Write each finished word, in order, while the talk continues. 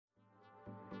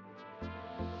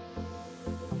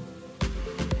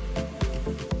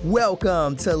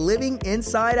Welcome to Living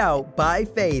Inside Out by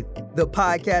Faith, the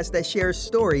podcast that shares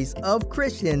stories of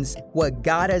Christians, what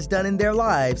God has done in their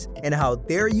lives, and how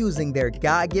they're using their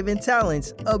God-given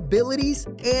talents, abilities,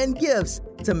 and gifts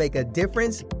to make a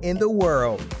difference in the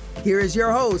world. Here is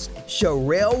your host,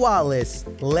 Sherelle Wallace.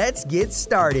 Let's get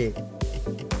started.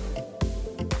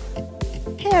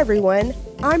 Hey everyone,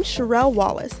 I'm Sherelle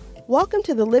Wallace. Welcome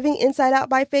to the Living Inside Out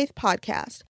by Faith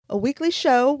podcast, a weekly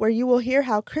show where you will hear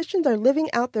how Christians are living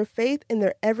out their faith in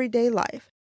their everyday life.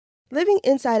 Living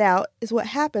inside out is what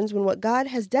happens when what God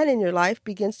has done in your life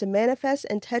begins to manifest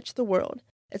and touch the world.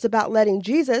 It's about letting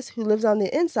Jesus, who lives on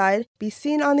the inside, be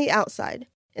seen on the outside.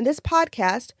 In this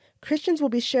podcast, Christians will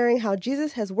be sharing how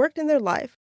Jesus has worked in their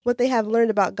life, what they have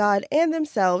learned about God and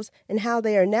themselves, and how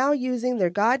they are now using their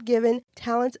God-given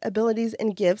talents, abilities,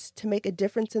 and gifts to make a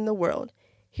difference in the world.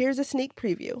 Here's a sneak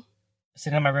preview.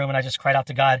 Sitting in my room and I just cried out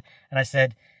to God and I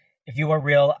said, if you are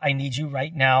real, I need you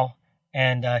right now.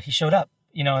 And he showed up,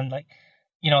 and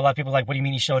a lot of people are like, what do you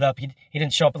mean he showed up? He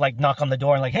didn't show up and knock on the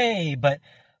door and hey, but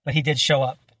he did show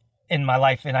up in my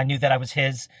life, and I knew that I was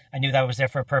his. I knew that I was there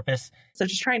for a purpose. So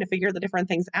just trying to figure the different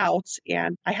things out.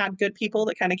 And I had good people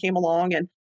that kind of came along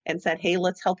and said, hey,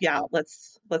 let's help you out.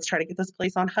 Let's try to get this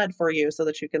place on HUD for you so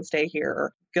that you can stay here,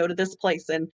 or go to this place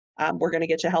and we're going to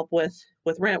get you help with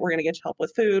rent. We're going to get you help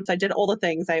with food. So I did all the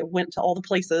things. I went to all the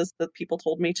places that people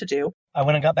told me to do. I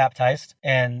went and got baptized,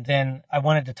 and then I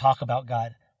wanted to talk about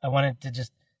God. I wanted to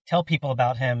just tell people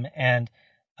about him, and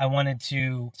I wanted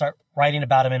to start writing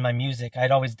about him in my music.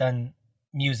 I'd always done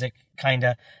music, kind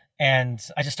of, and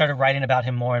I just started writing about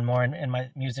him more and more in my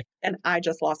music. And I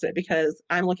just lost it because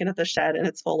I'm looking at the shed, and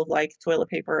it's full of toilet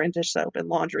paper and dish soap and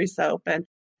laundry soap and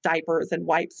diapers and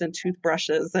wipes and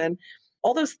toothbrushes and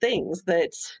all those things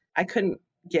that I couldn't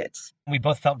get. We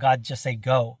both felt God just say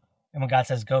go. And when God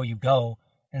says go, you go.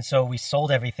 And so we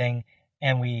sold everything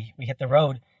and we hit the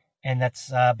road. And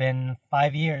that's been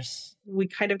 5 years. We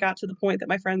kind of got to the point that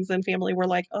my friends and family were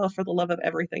like, oh, for the love of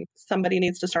everything, somebody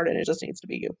needs to start it. It just needs to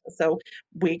be you. So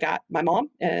we got my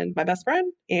mom and my best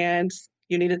friend, and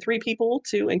you needed 3 people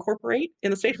to incorporate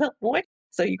in the state of Illinois.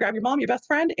 So you grab your mom, your best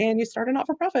friend, and you start a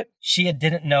not-for-profit. She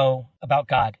didn't know about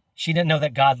God. She didn't know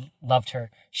that God loved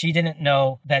her. She didn't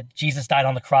know that Jesus died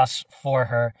on the cross for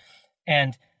her,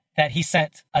 and that he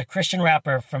sent a Christian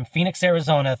rapper from Phoenix,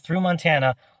 Arizona through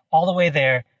Montana all the way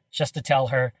there just to tell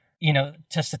her,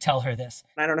 this.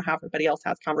 I don't know how everybody else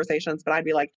has conversations, but I'd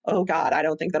be like, oh God, I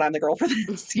don't think that I'm the girl for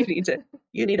this. You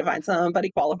need to find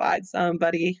somebody qualified,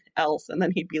 somebody else. And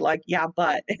then he'd be like, yeah,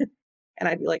 but, and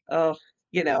I'd be like, oh,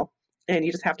 and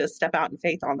you just have to step out in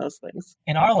faith on those things.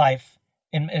 In our life,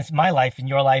 in my life, in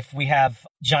your life, we have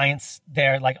giants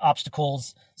there, like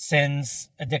obstacles, sins,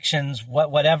 addictions,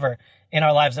 whatever in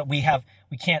our lives that we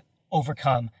can't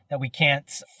overcome, that we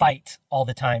can't fight all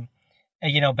the time.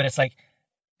 But it's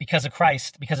because of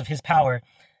Christ, because of his power,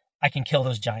 I can kill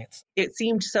those giants. It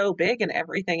seemed so big and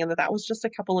everything. And that was just a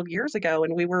couple of years ago.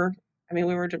 And we were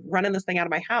running this thing out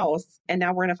of my house, and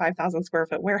now we're in a 5,000 square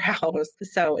foot warehouse.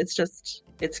 So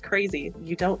it's crazy.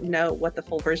 You don't know what the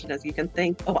full version is. You can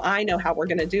think, oh, I know how we're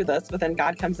going to do this. But then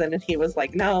God comes in and he was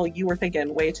like, no, you were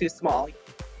thinking way too small.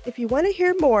 If you want to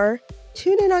hear more,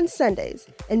 tune in on Sundays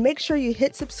and make sure you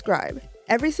hit subscribe.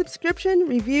 Every subscription,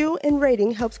 review, and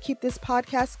rating helps keep this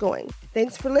podcast going.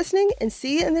 Thanks for listening, and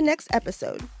see you in the next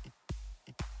episode.